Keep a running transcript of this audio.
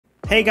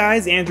Hey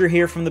guys, Andrew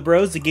here from the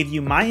Bros to give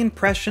you my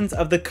impressions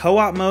of the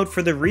co-op mode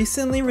for the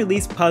recently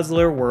released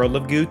puzzler World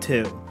of Goo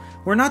 2.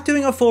 We're not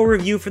doing a full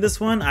review for this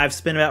one. I've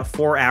spent about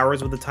 4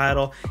 hours with the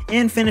title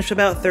and finished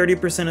about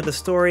 30% of the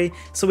story,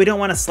 so we don't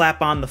want to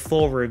slap on the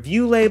full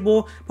review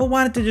label, but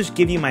wanted to just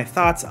give you my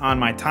thoughts on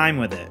my time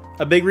with it.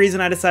 A big reason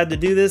I decided to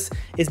do this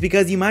is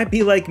because you might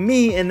be like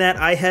me in that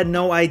I had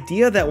no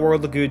idea that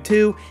World of Goo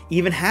 2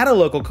 even had a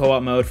local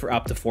co-op mode for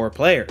up to 4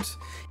 players.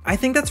 I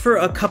think that's for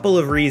a couple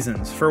of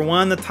reasons. For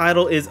one, the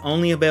title is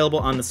only available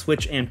on the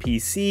Switch and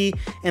PC,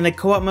 and the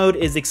co-op mode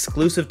is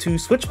exclusive to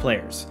Switch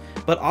players.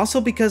 But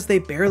also because they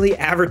barely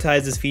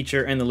advertised this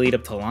feature in the lead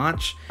up to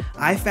launch.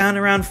 I found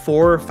around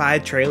 4 or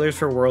 5 trailers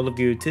for World of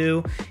Goo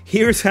 2.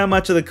 Here's how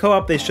much of the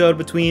co-op they showed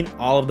between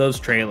all of those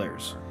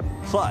trailers.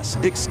 Plus,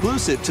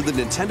 exclusive to the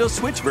Nintendo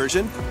Switch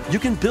version, you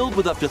can build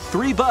with up to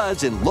 3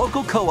 buds in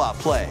local co-op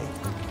play.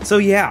 So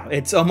yeah,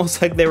 it's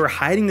almost like they were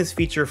hiding this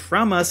feature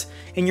from us,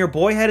 and your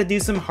boy had to do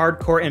some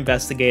hardcore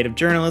investigative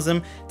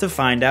journalism to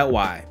find out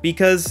why.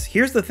 Because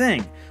here's the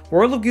thing,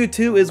 World of Goo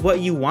 2 is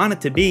what you want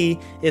it to be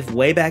if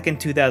way back in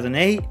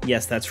 2008,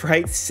 yes that's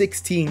right,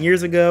 16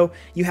 years ago,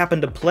 you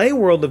happened to play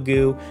World of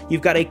Goo,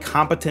 you've got a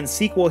competent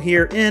sequel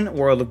here in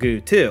World of Goo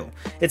 2.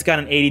 It's got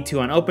an 82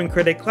 on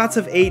OpenCritic, lots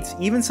of 8s,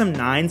 even some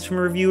 9s from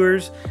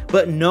reviewers,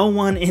 but no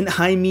one, and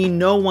I mean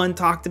no one,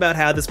 talked about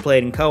how this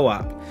played in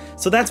co-op.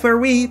 So that's where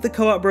we, the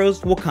Co-op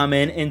Bros, will come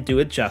in and do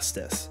it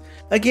justice.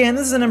 Again,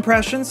 this is an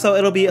impression, so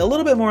it'll be a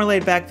little bit more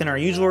laid back than our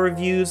usual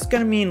reviews. It's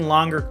gonna mean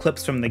longer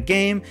clips from the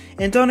game,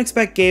 and don't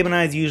expect Gabe and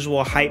I's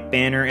usual hype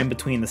banner in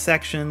between the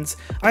sections.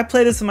 I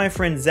played this with my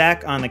friend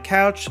Zach on the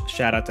couch,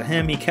 shout out to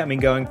him, he kept me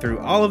going through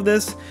all of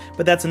this,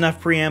 but that's enough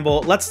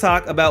preamble, let's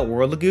talk about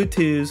World of Goo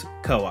 2's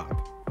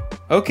co-op.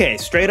 Okay,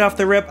 straight off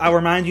the rip, I'll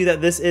remind you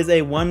that this is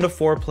a 1 to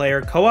 4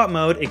 player co-op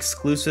mode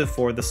exclusive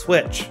for the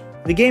Switch.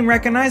 The game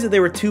recognized that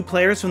there were 2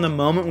 players from the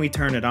moment we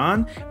turned it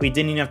on. We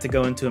didn't even have to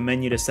go into a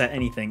menu to set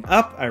anything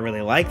up, I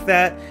really like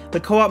that. The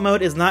co-op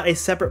mode is not a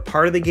separate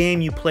part of the game,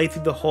 you play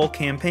through the whole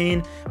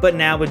campaign, but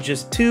now with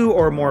just 2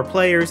 or more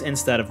players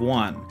instead of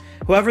 1.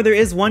 However, there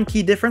is one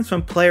key difference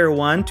from player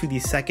 1 to the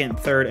 2nd,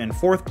 3rd, and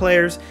 4th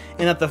players,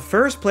 in that the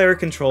first player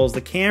controls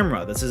the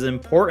camera. This is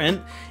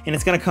important, and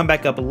it's going to come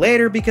back up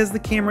later because the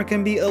camera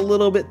can be a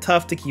little bit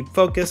tough to keep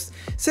focused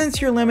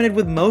since you're limited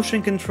with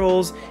motion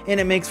controls, and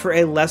it makes for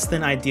a less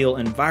than ideal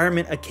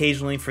environment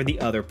occasionally for the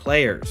other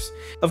players.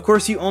 Of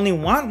course, you only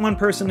want one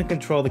person to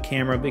control the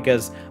camera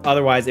because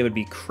otherwise it would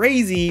be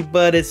crazy,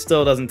 but it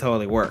still doesn't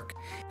totally work.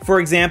 For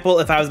example,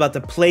 if I was about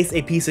to place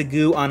a piece of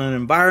goo on an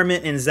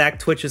environment and Zach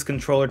twitches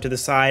controller to the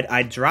side,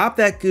 I'd drop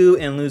that goo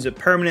and lose it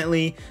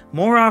permanently.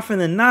 More often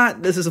than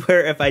not, this is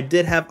where if I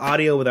did have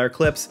audio with our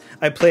clips,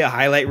 I'd play a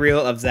highlight reel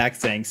of Zach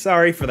saying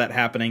sorry for that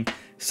happening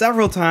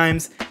several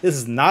times. This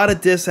is not a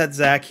diss at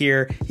Zach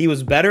here. He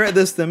was better at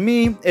this than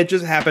me, it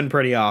just happened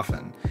pretty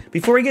often.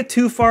 Before we get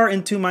too far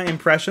into my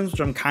impressions,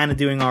 which I'm kind of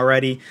doing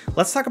already,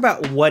 let's talk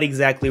about what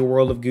exactly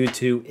World of Goo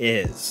 2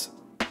 is.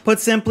 Put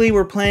simply,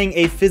 we're playing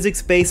a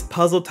physics-based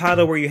puzzle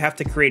title where you have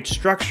to create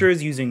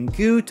structures using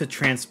goo to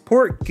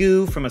transport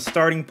goo from a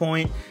starting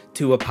point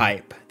to a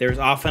pipe. There's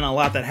often a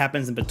lot that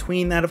happens in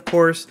between that, of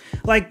course,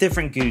 like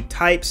different goo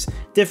types,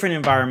 different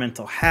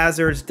environmental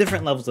hazards,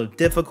 different levels of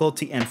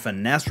difficulty and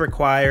finesse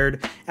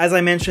required. As I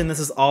mentioned, this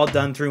is all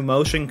done through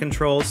motion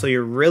control, so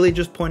you're really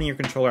just pointing your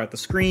controller at the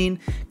screen,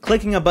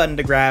 clicking a button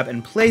to grab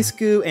and place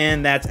goo,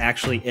 and that's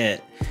actually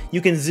it.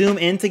 You can zoom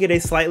in to get a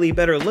slightly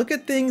better look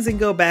at things and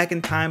go back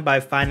in time by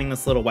finding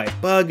this little white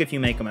bug if you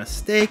make a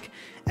mistake.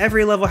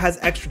 Every level has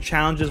extra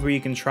challenges where you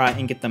can try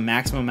and get the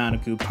maximum amount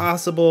of goo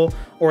possible,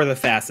 or the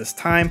fastest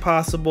time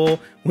possible.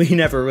 We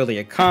never really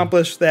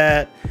accomplished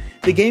that.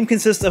 The game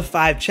consists of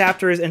 5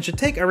 chapters and should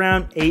take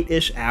around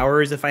 8-ish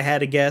hours if I had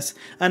to guess,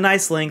 a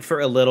nice length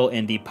for a little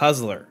indie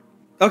puzzler.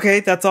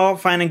 Okay, that's all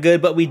fine and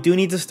good, but we do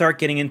need to start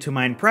getting into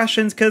my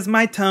impressions because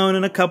my tone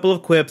and a couple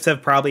of quips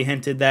have probably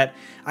hinted that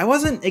I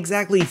wasn't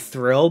exactly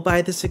thrilled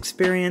by this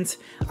experience.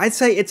 I'd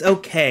say it's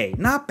okay,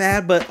 not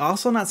bad, but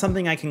also not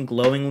something I can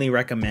glowingly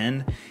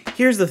recommend.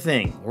 Here's the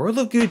thing, World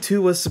of Goo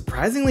 2 was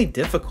surprisingly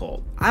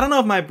difficult. I don't know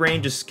if my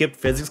brain just skipped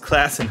physics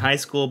class in high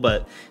school,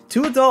 but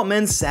 2 adult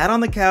men sat on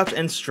the couch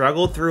and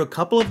struggled through a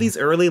couple of these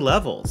early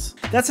levels.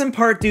 That's in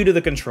part due to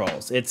the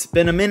controls. It's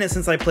been a minute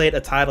since I played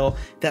a title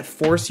that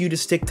forced you to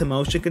stick to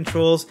motion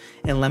controls,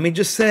 and let me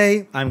just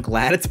say, I'm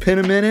glad it's been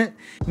a minute.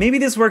 Maybe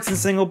this works in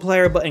single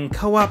player, but in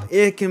co-op,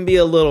 it can be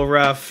a little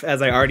rough.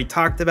 As I already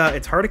talked about,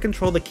 it's hard to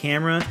control the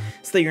camera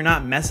so that you're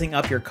not messing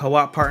up your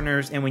co-op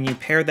partners, and when you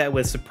pair that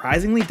with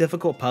surprisingly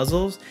difficult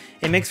puzzles,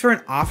 it makes for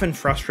an often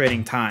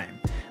frustrating time.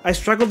 I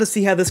struggled to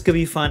see how this could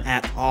be fun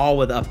at all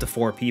with up to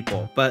 4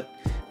 people, but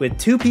With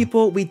 2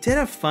 people, we did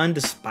have fun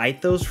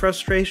despite those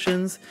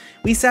frustrations.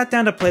 We sat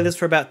down to play this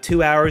for about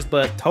 2 hours,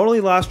 but totally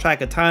lost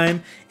track of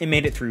time and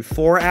made it through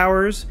 4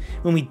 hours.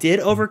 When we did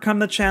overcome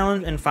the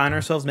challenge and find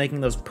ourselves making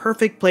those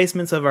perfect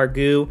placements of our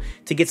goo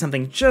to get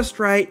something just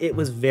right, it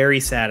was very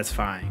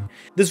satisfying.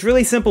 This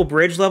really simple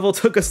bridge level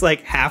took us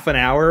like half an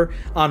hour.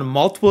 On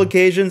multiple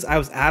occasions, I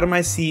was out of my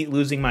seat,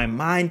 losing my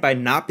mind by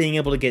not being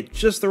able to get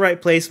just the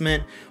right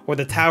placement, or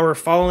the tower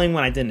falling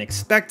when I didn't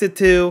expect it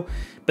to.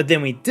 But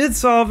then we did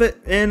solve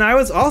it, and I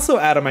was also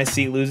out of my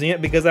seat losing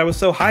it because I was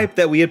so hyped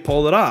that we had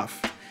pulled it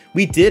off.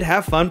 We did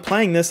have fun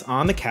playing this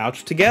on the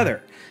couch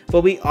together,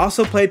 but we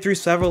also played through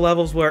several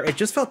levels where it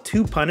just felt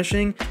too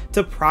punishing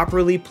to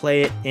properly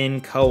play it in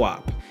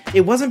co-op.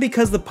 It wasn't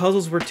because the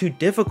puzzles were too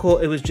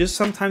difficult, it was just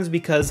sometimes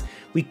because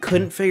we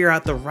couldn't figure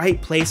out the right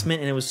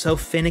placement and it was so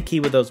finicky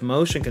with those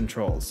motion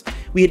controls.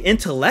 We had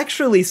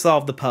intellectually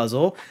solved the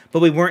puzzle, but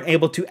we weren't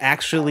able to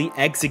actually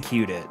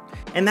execute it.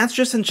 And that's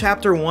just in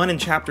Chapter 1 and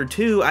Chapter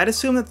 2, I'd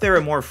assume that there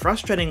are more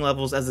frustrating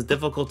levels as the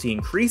difficulty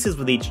increases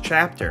with each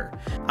chapter.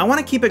 I want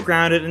to keep it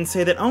grounded and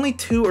say that only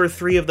 2 or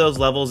 3 of those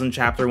levels in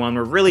Chapter 1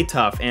 were really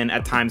tough and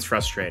at times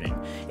frustrating,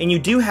 and you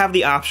do have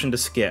the option to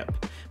skip.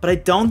 But I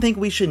don't think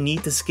we should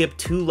need to skip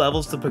 2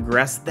 levels to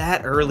progress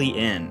that early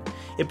in.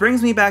 It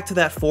brings me back to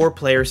that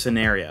 4-player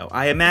scenario.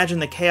 I imagine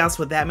the chaos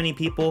with that many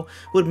people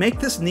would make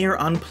this near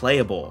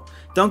unplayable.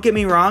 Don't get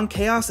me wrong,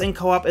 chaos in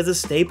co-op is a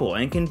staple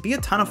and can be a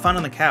ton of fun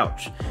on the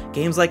couch.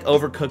 Games like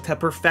Overcooked have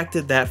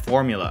perfected that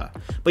formula.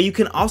 But you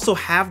can also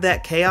have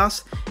that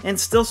chaos and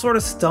still sort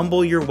of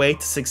stumble your way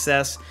to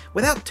success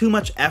without too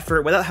much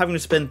effort, without having to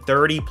spend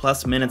 30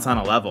 plus minutes on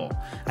a level.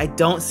 I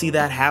don't see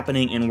that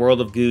happening in World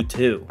of Goo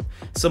 2.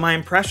 So my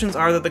impressions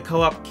are that the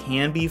co-op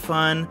can be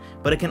fun,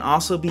 but it can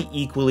also be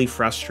equally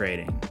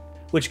frustrating.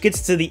 Which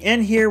gets to the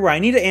end here where I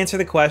need to answer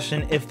the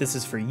question if this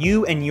is for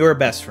you and your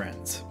best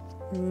friends.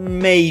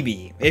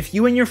 Maybe. If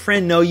you and your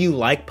friend know you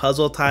like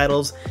puzzle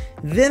titles,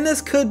 then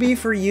this could be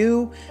for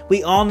you.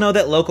 We all know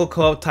that local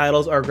co-op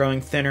titles are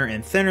growing thinner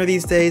and thinner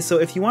these days, so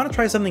if you want to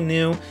try something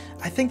new,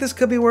 I think this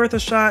could be worth a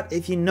shot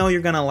if you know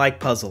you're gonna like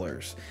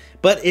puzzlers.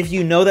 But if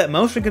you know that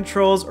motion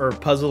controls or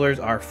puzzlers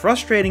are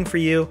frustrating for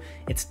you,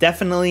 it's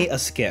definitely a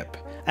skip.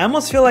 I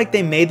almost feel like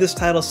they made this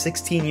title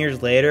 16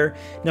 years later,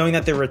 knowing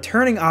that their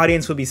returning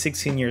audience would be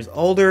 16 years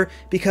older,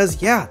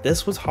 because yeah,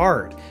 this was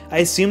hard. I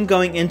assumed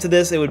going into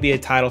this it would be a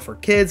title for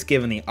kids,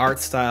 given the art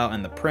style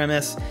and the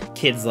premise.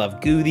 Kids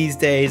love Goo these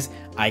days.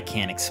 I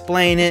can't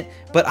explain it,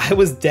 but I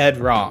was dead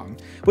wrong.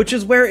 Which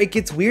is where it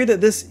gets weird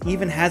that this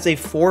even has a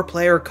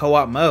 4-player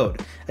co-op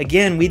mode.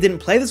 Again, we didn't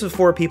play this with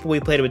 4 people, we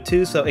played it with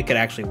 2, so it could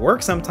actually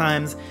work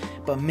sometimes.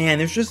 But man,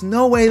 there's just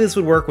no way this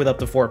would work with up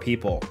to 4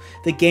 people.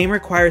 The game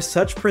requires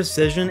such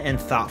precision and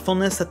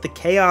thoughtfulness that the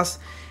chaos,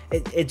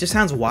 it just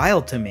sounds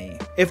wild to me.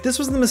 If this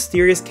was the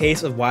mysterious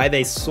case of why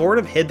they sort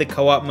of hid the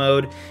co-op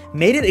mode,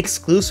 made it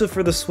exclusive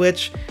for the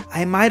Switch,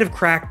 I might have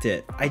cracked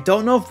it. I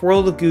don't know if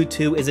World of Goo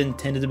 2 is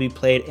intended to be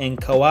played in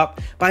co-op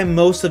by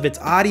most of its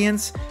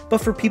audience, but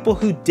for people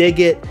who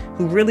dig it,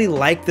 who really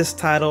like this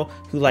title,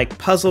 who like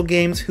puzzle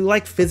games, who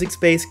like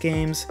physics-based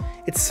games,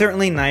 it's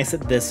certainly nice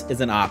that this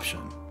is an option.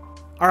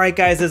 Alright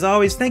guys, as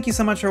always, thank you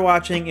so much for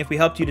watching. If we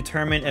helped you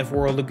determine if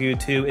World of Goo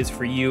 2 is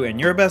for you and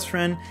your best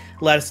friend,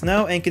 let us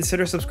know and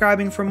consider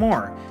subscribing for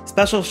more.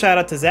 Special shout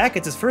out to Zach,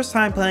 it's his first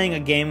time playing a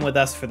game with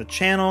us for the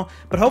channel,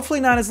 but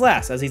hopefully not his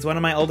last, as he's one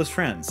of my oldest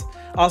friends.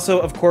 Also,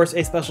 of course,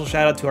 a special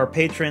shout out to our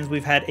patrons.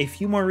 We've had a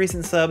few more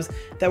recent subs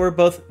that we're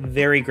both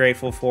very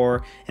grateful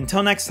for.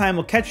 Until next time,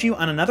 we'll catch you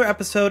on another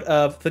episode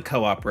of The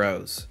Co-op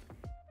Bros.